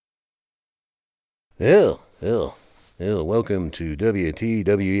Welcome to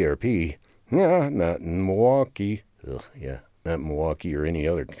WTWERP. Yeah, not in Milwaukee. Not in Milwaukee or any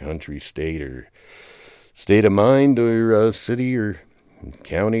other country, state, or state of mind, or city, or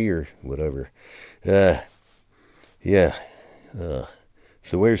county, or whatever. So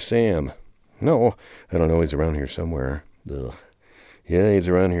where's Sam? No, I don't know. He's around here somewhere. Yeah, he's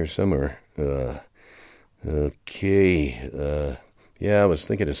around here somewhere. Okay. Yeah, I was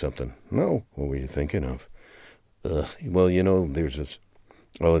thinking of something. No, what were you thinking of? Well, there's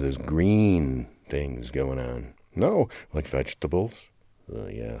this green things going on. No, like vegetables.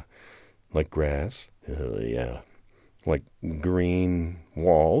 Yeah. Like grass. Yeah. Like green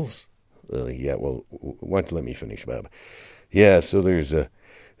walls. Yeah, well, why don't you let me finish, Bob? Yeah, so there's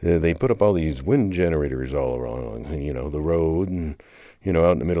they put up all these wind generators all around, the road and,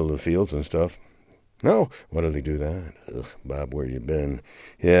 out in the middle of the fields and stuff. No, why do they do that? Bob, where you been?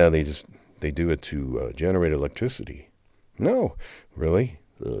 Yeah, they do it to generate electricity. No, really?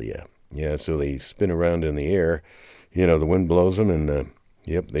 Yeah. Yeah, so they spin around in the air. The wind blows them, and,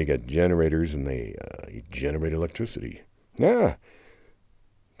 they got generators, and they generate electricity. Yeah.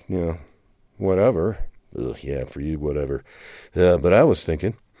 Whatever. Yeah, for you, whatever. But I was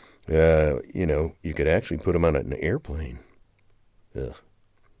thinking, you could actually put them on an airplane.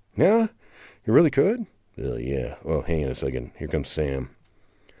 Yeah, you really could? Yeah. Well, hang on a second. Here comes Sam.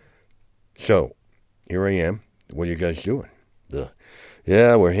 So, here I am. What are you guys doing?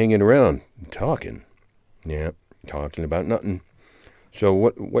 Yeah, we're hanging around, talking. Yeah, talking about nothing. So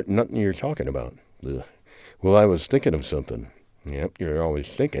what nothing you're talking about? Well, I was thinking of something. Yep, you're always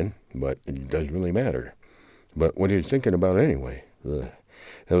thinking, but it doesn't really matter. But what are you thinking about anyway?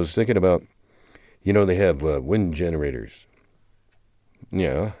 I was thinking about, they have wind generators.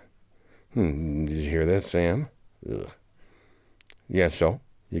 Yeah. Did you hear that, Sam? Yeah, so?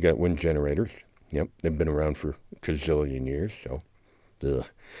 You got wind generators. Yep, they've been around for a gazillion years, so.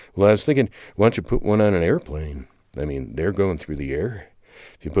 Well, I was thinking, why don't you put one on an airplane? I mean, they're going through the air.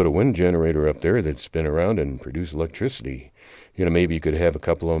 If you put a wind generator up there that'd spin around and produce electricity, maybe you could have a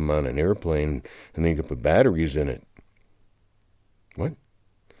couple of them on an airplane, and then you could put batteries in it. What?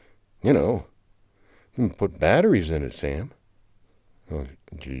 You can put batteries in it, Sam. Oh,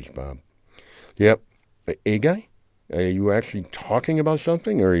 geez, Bob. Yep. Hey, guy? Are you actually talking about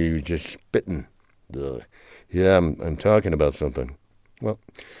something, or are you just spitting? Yeah, I'm talking about something. Well,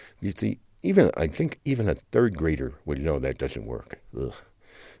 you see, I think even a third grader would know that doesn't work.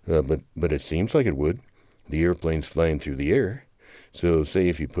 But it seems like it would. The airplane's flying through the air. So say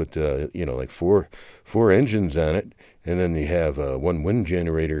if you put, like four engines on it, and then you have one wind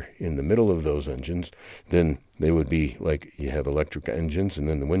generator in the middle of those engines, then they would be like you have electric engines, and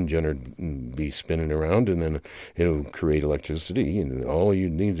then the wind generator would be spinning around, and then it'll create electricity, and all you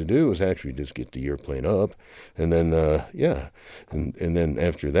need to do is actually just get the airplane up, and then, and then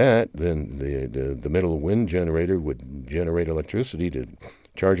after that, then the middle wind generator would generate electricity to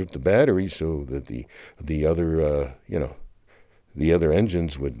charge up the battery so that the other, the other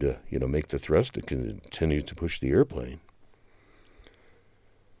engines would, make the thrust that continues to push the airplane.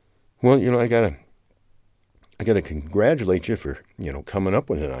 Well, I gotta congratulate you for, coming up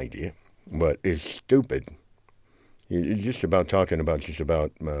with an idea, but it's stupid. It's just about talking about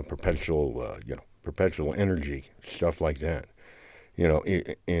perpetual energy, stuff like that.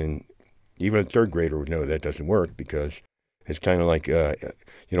 And even a third grader would know that doesn't work because it's kind of like,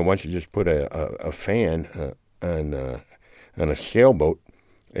 once you just put a fan on a sailboat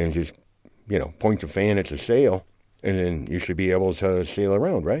and just, point the fan at the sail, and then you should be able to sail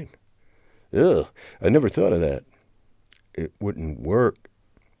around, right? I never thought of that. It wouldn't work.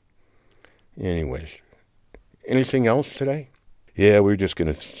 Anyways, anything else today? Yeah, we're just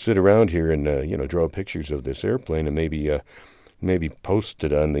going to sit around here and, draw pictures of this airplane and maybe post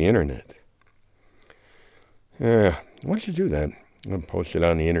it on the internet. Why don't you do that? I'll post it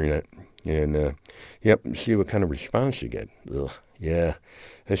on the internet. And, see what kind of response you get. Yeah,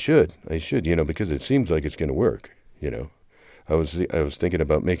 I should, because it seems like it's going to work, I was thinking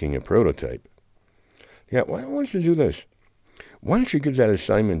about making a prototype. Yeah, why don't you do this? Why don't you give that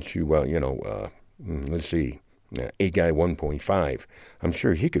assignment to, let's see, A-Guy 1.5. I'm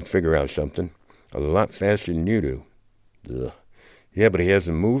sure he could figure out something a lot faster than you do. Yeah, but he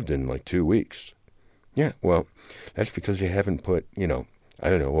hasn't moved in like 2 weeks. Yeah, well, that's because you haven't put, a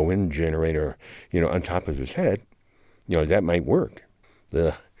wind generator, on top of his head. That might work.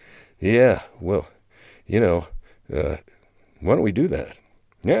 Yeah, well, why don't we do that?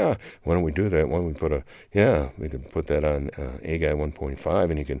 Yeah, why don't we do that? Why don't we we can put that on A-Guy 1.5,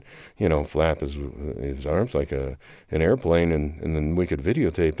 and he can, flap his arms like an airplane, and then we could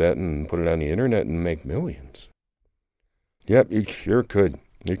videotape that and put it on the internet and make millions. Yep, you sure could.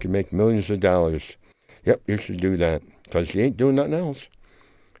 You could make millions of dollars. Yep, you should do that, because you ain't doing nothing else.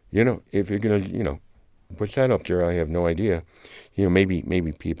 If you're going to, put that up there, I have no idea.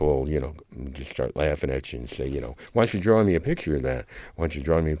 Maybe people, just start laughing at you and say, why don't you draw me a picture of that? Why don't you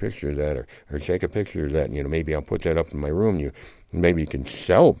draw me a picture of that? Or take a picture of that, and, maybe I'll put that up in my room. Maybe you can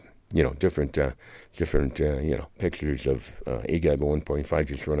sell, different pictures of A-Guy 1.5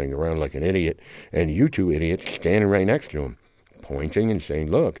 just running around like an idiot, and you two idiots standing right next to him, pointing and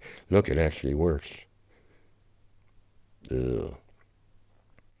saying, look, it actually works.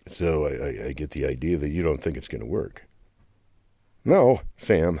 So I get the idea that you don't think it's going to work. No,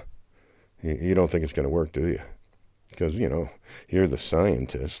 Sam, you don't think it's going to work, do you? Because, you're the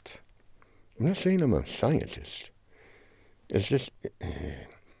scientist. I'm not saying I'm a scientist. It's just,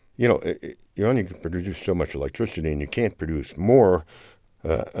 you only can produce so much electricity, and you can't produce more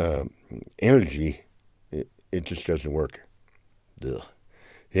energy. It just doesn't work. Ugh.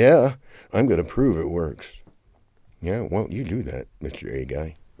 Yeah, I'm going to prove it works. Yeah, won't you do that, Mr.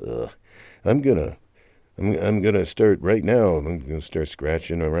 A-Guy? I'm gonna start right now. I'm gonna start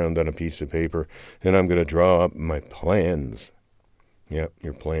scratching around on a piece of paper, and I'm gonna draw up my plans. Yep,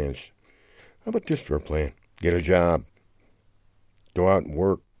 your plans. How about this for a plan? Get a job. Go out and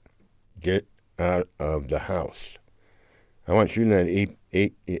work. Get out of the house. I want you and that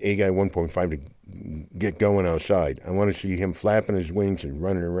A-Guy 1.5 to get going outside. I want to see him flapping his wings and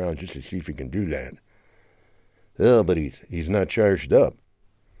running around just to see if he can do that. Oh, but he's not charged up.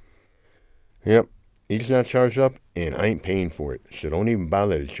 Yep, he's not charged up, and I ain't paying for it. So don't even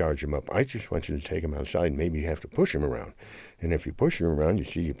bother to charge him up. I just want you to take him outside, and maybe you have to push him around. And if you push him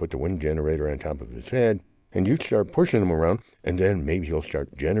around, you put the wind generator on top of his head, and you start pushing him around, and then maybe he'll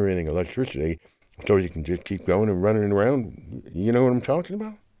start generating electricity so you can just keep going and running around. You know what I'm talking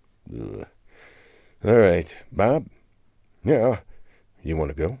about? Ugh. All right, Bob? Yeah, you want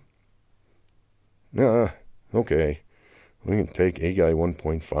to go? Nah, okay. We can take A-Guy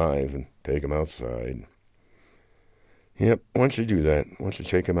 1.5 and take him outside. Yep, once you do that, once you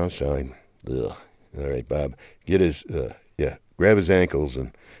take him outside. Ugh. All right, Bob, grab his ankles,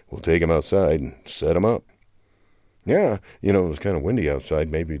 and we'll take him outside and set him up. Yeah, it was kind of windy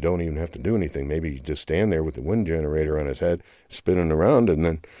outside. Maybe you don't even have to do anything. Maybe you just stand there with the wind generator on his head, spinning around, and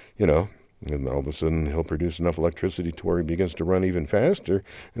then, and all of a sudden he'll produce enough electricity to where he begins to run even faster.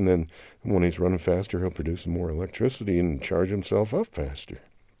 And then when he's running faster, he'll produce more electricity and charge himself up faster.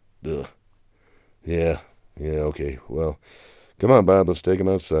 Ugh. Yeah, okay. Well, come on, Bob, let's take him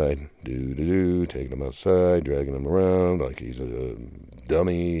outside. Taking him outside, dragging him around like he's a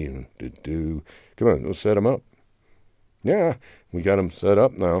dummy. Come on, let's set him up. Yeah, we got him set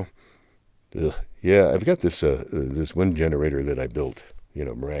up now. Yeah, I've got this wind generator that I built,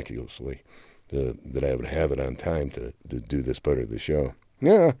 miraculously, that I would have it on time to do this part of the show.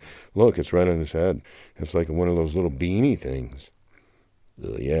 Yeah, look, it's right on his head. It's like one of those little beanie things.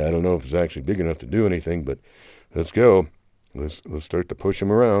 I don't know if it's actually big enough to do anything, but let's go. Let's start to push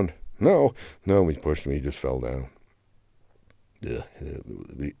him around. No, we pushed him. He just fell down.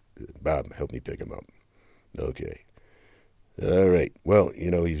 Bob, help me pick him up. Okay. All right. Well,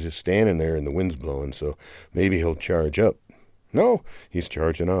 he's just standing there and the wind's blowing, so maybe he'll charge up. No, he's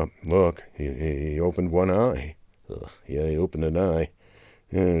charging up. Look, he opened one eye. He opened an eye.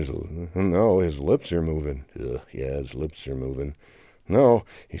 No, his lips are moving. His lips are moving. No,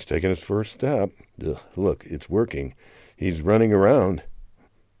 he's taking his first step. Look, it's working. He's running around.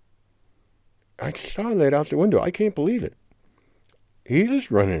 I saw that out the window. I can't believe it. He's just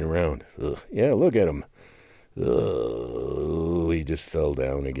running around. Yeah, look at him. He just fell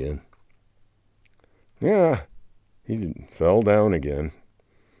down again. Yeah, he fell down again.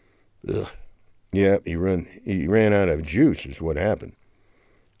 Yeah, he ran out of juice is what happened.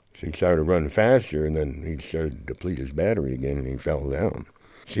 So he started running faster, and then he started to deplete his battery again, and he fell down.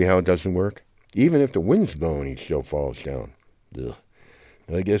 See how it doesn't work? Even if the wind's blowing, he still falls down.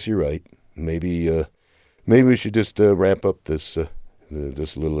 I guess you're right. Maybe we should just wrap up this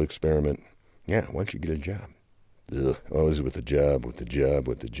little experiment. Yeah, why don't you get a job? Always with the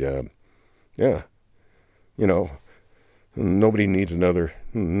job. Yeah. Nobody needs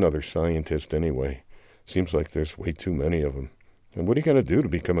another scientist anyway. Seems like there's way too many of them. And what do you got to do to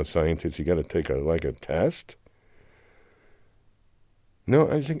become a scientist? You got to take a test? No,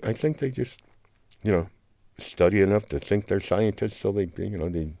 I think they just, study enough to think they're scientists, so they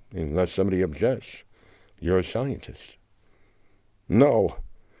unless somebody objects, you're a scientist. No,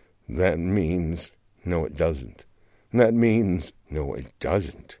 That means, no, it doesn't. That means, no, it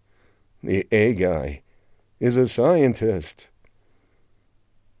doesn't. The A guy is a scientist.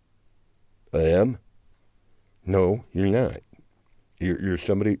 I am? No, you're not. You're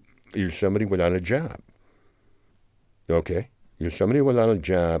somebody without a job. Okay? You're somebody without a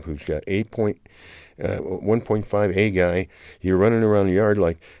job who's got 1.5 A guy. You're running around the yard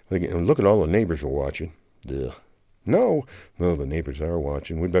like and look at all the neighbors are watching. Ugh. No, the neighbors are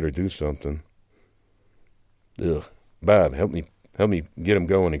watching. We better do something. Ugh. Bob, help me get him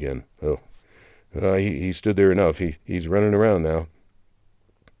going again. Oh, he stood there enough. He's running around now.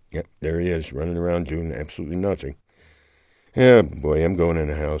 Yep, there he is, running around doing absolutely nothing. Yeah, boy, I'm going in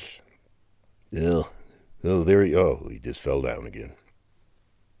the house. Ugh. Oh, he just fell down again.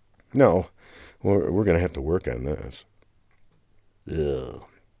 No, we're going to have to work on this. Ugh.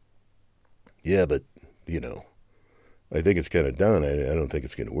 Yeah, but, I think it's kind of done. I don't think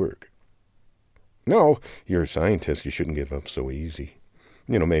it's going to work. No, you're a scientist. You shouldn't give up so easy.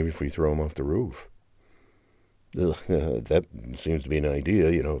 Maybe if we throw him off the roof. Ugh, that seems to be an idea.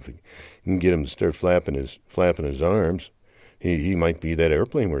 If we can get him to start flapping his arms, he might be that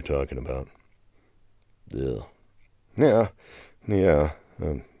airplane we're talking about. Ugh. Yeah.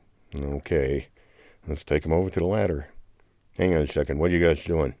 Okay. Let's take him over to the ladder. Hang on a second. What are you guys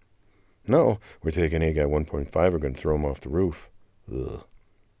doing? No, we're taking A guy 1.5. We're going to throw him off the roof. Ugh.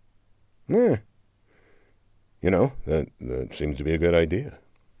 Yeah. That seems to be a good idea.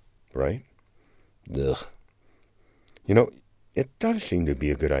 Right? Ugh. It does seem to be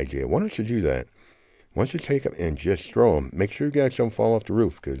a good idea. Why don't you do that? Why don't you take him and just throw him? Make sure you guys don't fall off the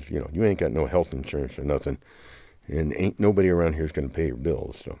roof because, you ain't got no health insurance or nothing. And ain't nobody around here is going to pay your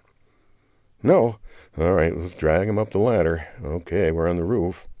bills. So, no. All right, let's drag him up the ladder. Okay, we're on the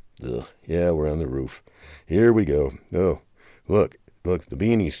roof. Ugh. Yeah, we're on the roof. Here we go. Oh, look, the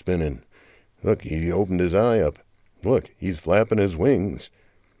beanie's spinning. Look, he opened his eye up. Look, he's flapping his wings.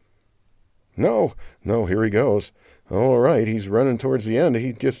 No, here he goes. All right, he's running towards the end.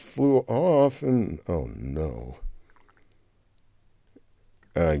 He just flew off and, oh no.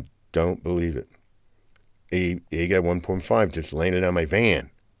 I don't believe it. A guy 1.5 just landed on my van.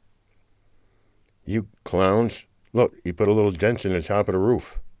 You clowns. Look, he put a little dent in the top of the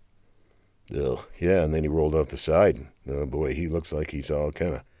roof. Ugh, yeah, and then he rolled off the side. Oh boy, he looks like he's all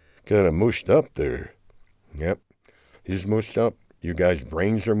kind of mushed up there. Yep, he's mushed up. You guys'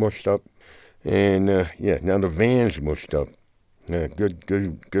 brains are mushed up. And, now the van's mushed up.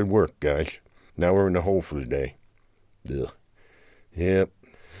 Good work, guys. Now we're in the hole for the day. Ugh. Yep.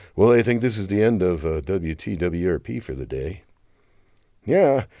 Well, I think this is the end of WTWERP for the day.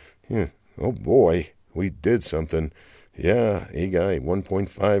 Yeah. Oh, boy. We did something. Yeah, A guy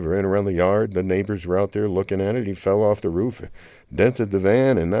 1.5 ran around the yard. The neighbors were out there looking at it. He fell off the roof, dented the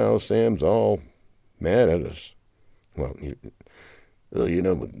van, and now Sam's all mad at us. Well,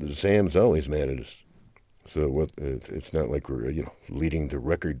 Sam's always mad at us. So it's not like we're, leading the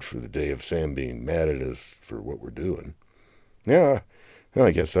record for the day of Sam being mad at us for what we're doing. Yeah, well,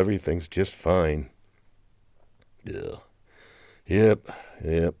 I guess everything's just fine. Yeah. Yep.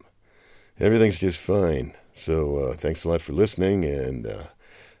 Everything's just fine. So thanks a lot for listening, and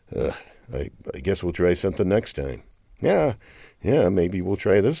I guess we'll try something next time. Yeah, maybe we'll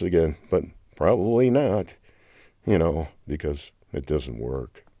try this again, but probably not, because it doesn't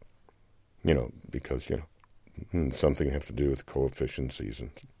work. Because, something have to do with coefficiencies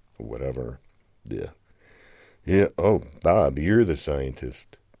and whatever. Yeah. Oh, Bob, you're the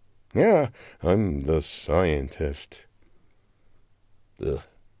scientist. Yeah, I'm the scientist. Why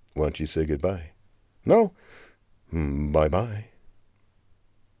don't you say goodbye? No? Bye-bye.